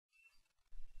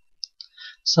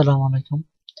আসসালামু আলাইকুম।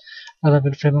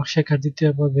 Laravel framework শেখার দ্বিতীয়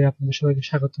পর্বে আপনাদের সবাইকে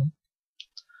স্বাগতম।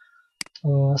 তো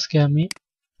আজকে আমি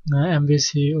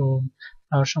এমভিসি ও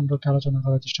আর সম্পর্কে আলোচনা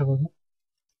করার চেষ্টা করব।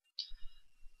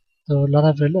 তো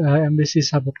লারাভেল এমভিসি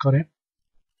সাপোর্ট করে।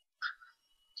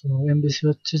 তো এমভিসি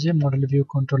হচ্ছে যে মডেল ভিউ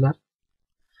কন্ট্রোলার।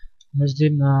 আমরা যদি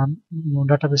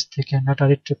ডাটাবেস থেকে ডাটা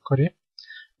রিট্রিভ করে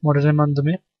মডেলের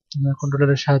মাধ্যমে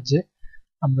কন্ট্রোলারের সাহায্যে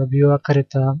আমরা ভিউ আকারে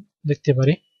তা দেখতে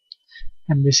পারি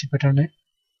এমভিসি প্যাটার্নে।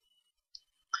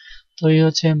 তো এই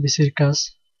হচ্ছে এমভিসির কাজ।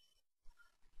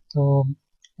 তো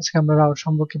আজকে আমরা রাউট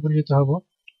সম্পর্কে পরিচিত হব।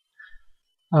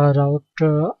 রাউট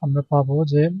আমরা পাবো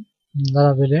যে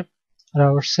লারাভেলে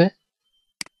রাউটসে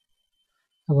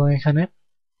এবং এখানে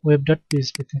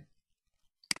web.php তে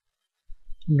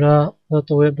আমরা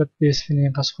web.php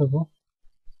নিয়ে কাজ করব।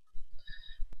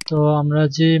 তো আমরা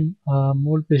যে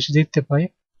মূল পেজ দেখতে পাই,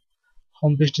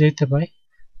 হোম পেজ দেখতে পাই,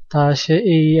 তা আসে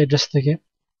এই অ্যাড্রেস থেকে।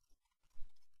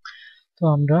 তো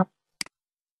আমরা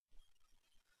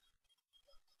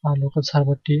লোকাল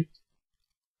সার্ভারটি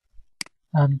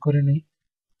রান করে নিই।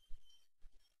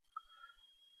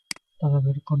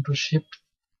 Laravel control shift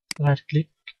right click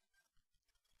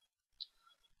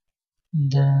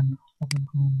then open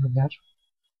command there।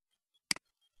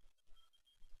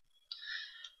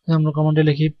 আমরা কমান্ডে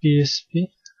লিখি php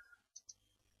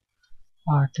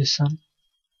artisan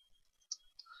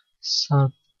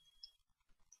serve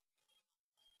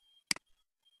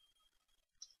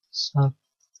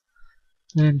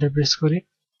enter press করি,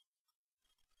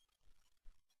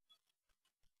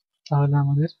 তাহলে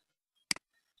আমাদের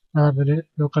লারাভেলের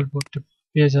লোকাল পোর্টটি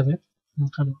পেয়ে যাবে।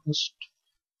 Local host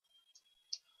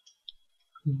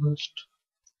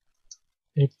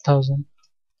 8000।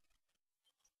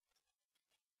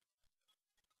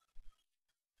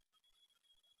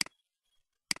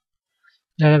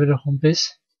 লারাভেলের home page,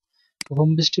 home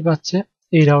পেজটি পাচ্ছে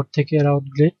এই রাউট থেকে, রাউট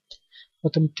গ্রেড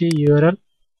প্রথমটি ইউআরএল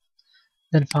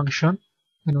দেন ফাংশন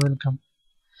দেন ওয়েলকাম।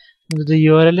 যদি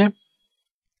ইউআরএল এ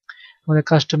আমাদের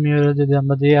কাস্টম ইউআরএল যদি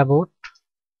আমরা দিই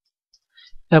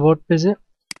অ্যাবাউট পেজে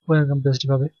ওয়েলকাম পেজটি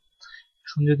পাবে।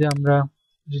 এখন যদি আমরা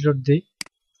রিলোড দিই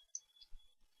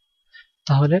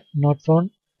তাহলে নট ফাউন্ড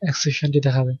এক্সেপশনটি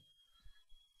দেখাবে।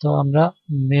 তো আমরা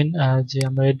মেন যে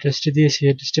আমরা অ্যাড্রেসটি দিয়েছি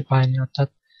অ্যাড্রেসটি পাইনি, অর্থাৎ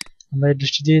আমরা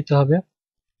অ্যাড্রেসটি দিয়ে দিতে হবে।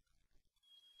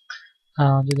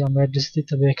 যদি আমরা অ্যাড্রেস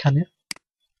দিতে হবে এখানে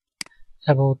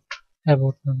অ্যাবাউট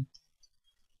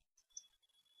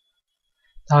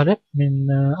তাহলে মেন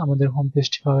আমাদের হোম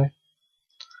পেজটি পাবে।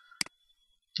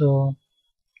 তো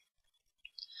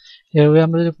এভাবে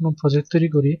আমরা যদি কোনো প্রজেক্ট তৈরি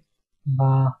করি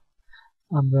বা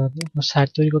আমরা সাইট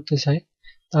তৈরি করতে চাই,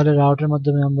 তাহলে রাউটের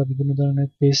মাধ্যমে আমরা বিভিন্ন ধরনের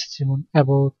পেজ যেমন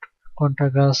অ্যাবাউট,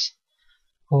 কন্টাক্ট আস,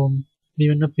 হোম,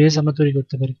 বিভিন্ন পেজ আমরা তৈরি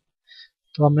করতে পারি।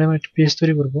 তো আমরা এমন একটা পেজ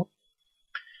তৈরি করব।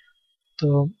 তো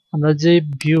আমরা যে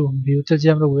ভিউতে যে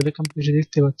আমরা ওয়েলকাম পেজ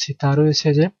দেখতে পাচ্ছি তা রয়েছে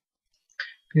যে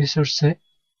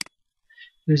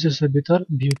রিসোর্সের ভিতর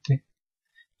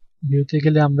ভিউতে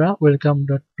গেলে আমরা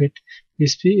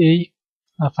welcome.php এই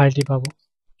ফাইলটি পাবো।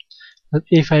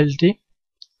 এই ফাইলটি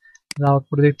আমরা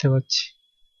আউটপুটে দেখতে পাচ্ছি।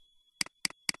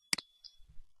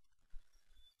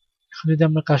 এখন যদি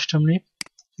আমরা কাস্টম নিই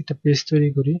একটা পেজ তৈরি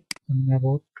করি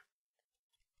অ্যাবাউট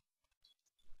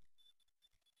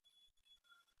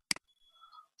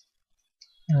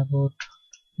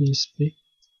php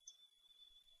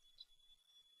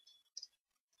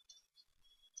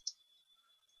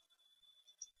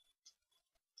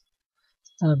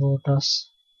about us।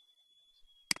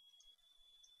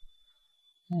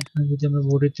 এখন যদি আমরা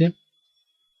বডিতে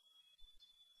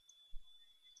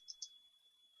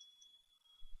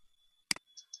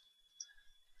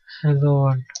hello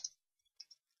world,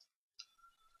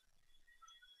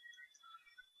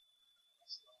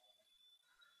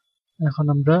 এখন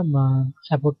আমরা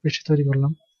অ্যাবাউট পেজ তৈরি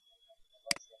করলাম।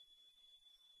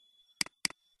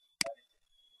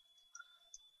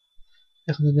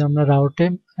 এখন যদি আমরা রাউটে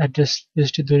অ্যাড্রেস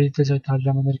পেজটি তৈরি দিতে চাই তাহলে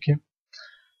আমাদেরকে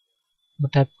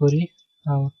টাইপ করি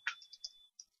রাউট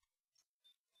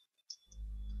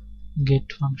গেট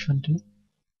ফাংশনটি,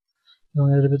 এবং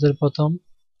এর ভিতরে প্রথম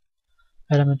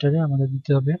প্যারামিটারে আমাদের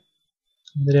দিতে হবে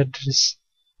আমাদের অ্যাড্রেস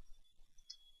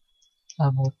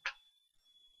অ্যাবাউট,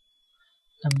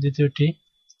 এবং দ্বিতীয়টি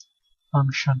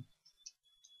function.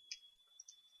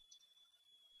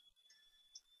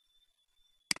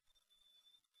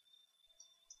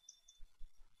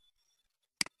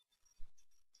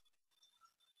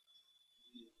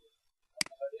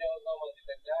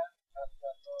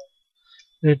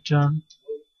 return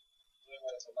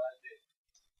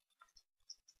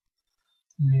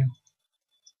view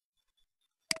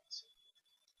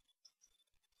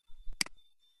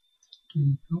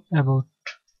into about।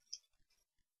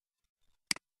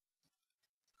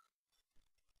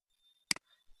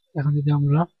 এখন যদি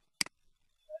আমরা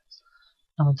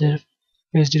আমাদের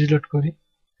পেজটি রিলোড করি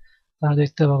তাহলে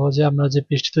দেখতে পাবো যে আমরা যে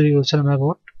পেজটি তৈরি করেছিলাম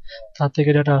অ্যাবাউট তার থেকে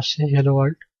ডাটা আসছে হেলো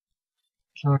ওয়ার্ল্ড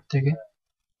থেকে।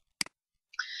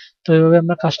 তো এইভাবে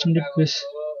আমরা কাস্টম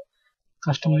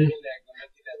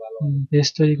পেজ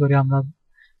তৈরি করে আমরা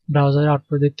ব্রাউজারে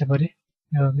আউটপুট দেখতে পারি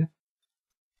এভাবে।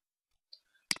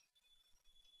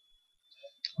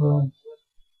 তো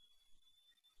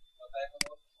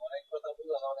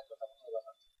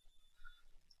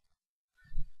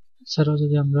এছাড়াও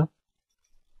যদি আমরা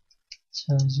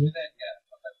চাই যে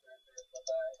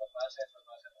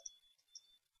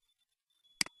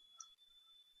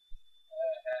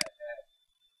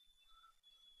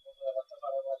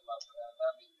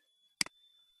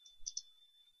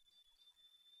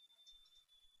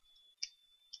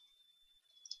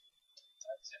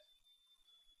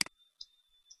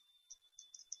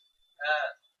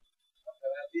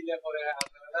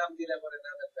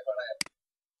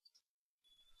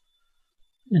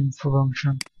ইনফো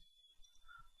ফাংশন,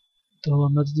 তো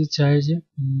আমরা যদি চাই যে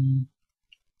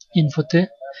ইনফোতে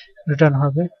রিটার্ন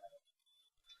হবে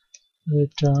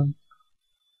return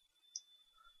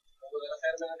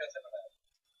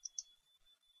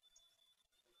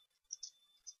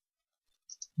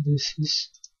this is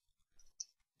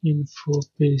info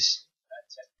page,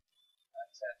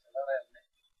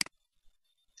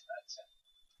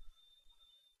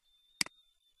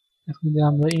 এখন যদি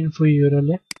আমরা ইনফো ইউআরএল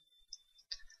এ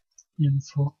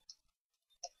ইনফো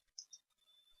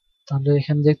তাহলে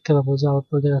এখানে দেখতে পাবো যে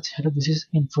আউটপুট দেখাচ্ছে এটা দিস ইজ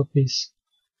ইনফো পেজ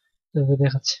এভাবে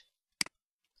দেখাচ্ছে।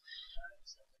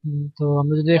 তো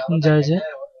আমরা যদি এখন যাই যে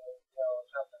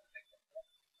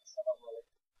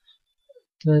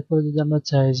তারপরে যদি আমরা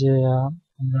চাই যে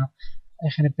আমরা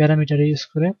এখানে প্যারামিটার ইউজ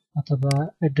করে অথবা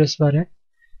অ্যাড্রেস বারে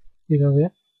এইভাবে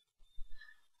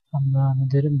আমরা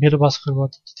আমাদের ভ্যালু পাস করবো,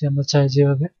 যদি আমরা চাই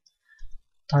যেভাবে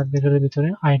তার ভ্যালুর ভিতরে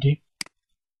আইডি,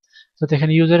 যাতে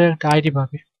এখানে ইউজারের একটা আইডি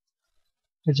পাবে,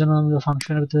 এর জন্য আমরা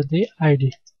ফাংশনের ভিতরে দিই আইডি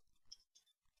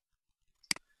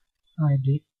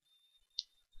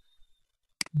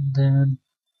দেন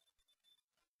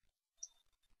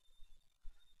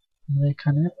আমরা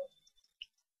এখানে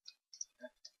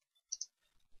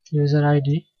user ID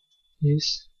is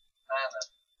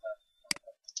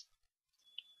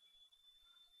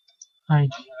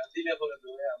ID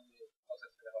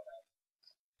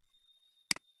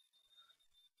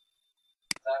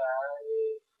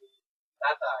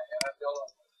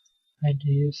ID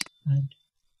is ID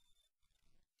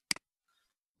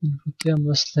ইনপুটে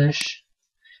আমরা স্ল্যাশ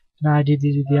আইডি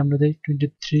দিয়ে যদি আমরা দিই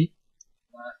 23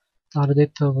 তাহলে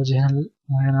দেখতে পাবো যে এখানে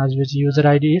আসবে যে ইউজার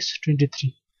আইডি ইজ 23।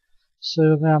 সো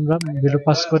এভাবে আমরা ভ্যালু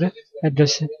পাস করে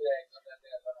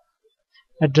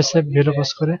অ্যাড্রেসে ভ্যালু পাস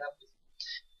করে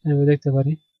এভাবে দেখতে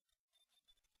পারি।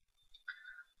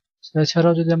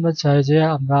 এছাড়াও যদি আমরা চাই যে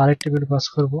আমরা আরেকটা ভ্যালু পাস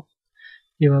করব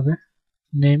এভাবে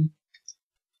name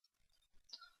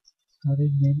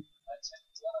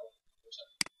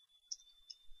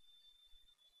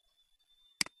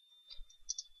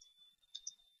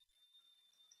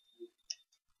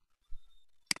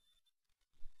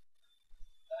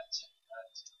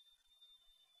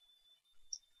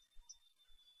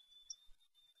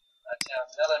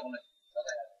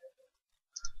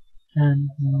and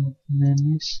name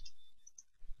is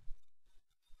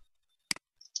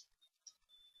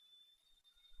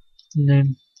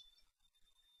name,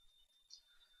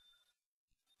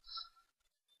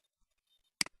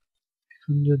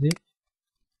 এখন যদি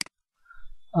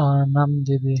নাম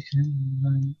দিয়ে দিই এখানে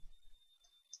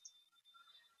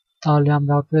তাহলে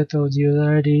আমরা আউটপুট দেখতে পাবো user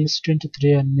ID is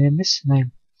 23 and name is name।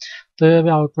 তো এইভাবে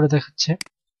আউটপুটে দেখাচ্ছে।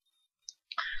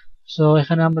 সো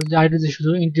এখানে আমরা যে আইডি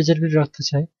শুধু ইন্টিজার ভ্যালু রাখতে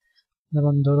চাই,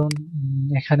 যেমন ধরুন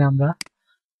এখানে আমরা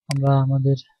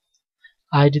আমাদের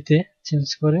আইডিতে চেঞ্জ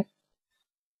করে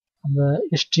আমরা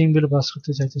স্ট্রিং ভ্যালু পাস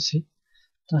করতে চাইতেছি,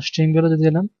 তো স্ট্রিং ভ্যালু দিয়ে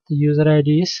দিলাম user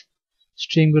ID is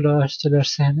string value চলে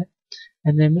আসছে এখানে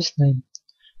and name is name।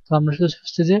 তো আমরা শুধু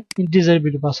চাচ্ছি যে ইন্টিজার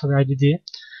ভ্যালু পাস হবে আইডি দিয়ে,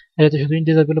 এটাতে শুধু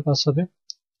ইন্টিজার ভ্যালু পাস হবে।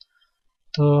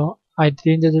 তো আইডি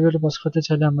দিয়ে ইন্টিজার ভ্যালু পাস করতে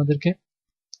চাইলে আমাদেরকে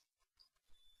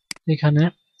এখানে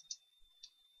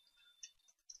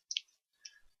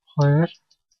where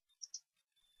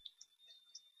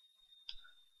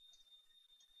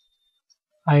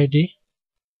id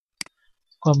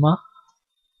comma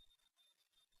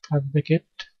third bracket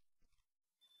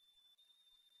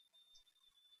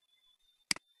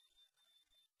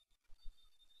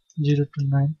 0 to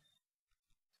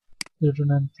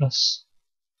 9 plus,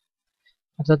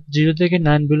 অর্থাৎ 0 থেকে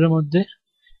 9 বিলের মধ্যে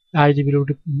আইডি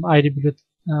বিলটি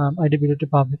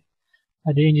পাবে,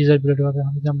 আইডি ইন্টিজার বিলটি পাবে।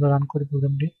 যদি আমরা রান করি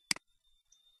প্রোগ্রামটি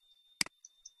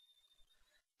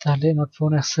তাহলে নট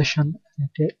ফাউন্ড অ্যাক্সেশন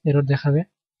এরর দেখাবে।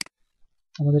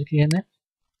 আমাদেরকে এখানে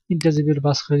ইন্টারজিবল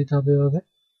পাস করে দিতে হবে এভাবে।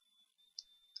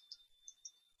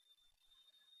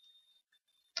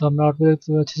 তো আমরা আউটপুট দেখতে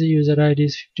পাচ্ছি যে user ID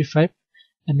is 55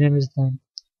 and name is 9।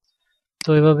 তো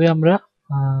এভাবে আমরা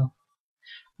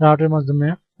রাউটের মাধ্যমে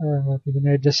বিভিন্ন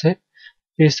অ্যাড্রেসে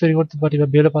পেজ তৈরি করতে পারি বা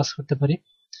বেলও পাস করতে পারি।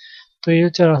 তো এই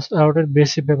হচ্ছে রাউটের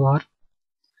বেসিক ব্যবহার।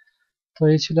 তো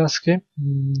এই ছিল আজকে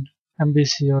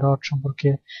এমবিসি ও রাউট সম্পর্কে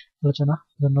আলোচনা।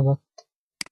 ধন্যবাদ।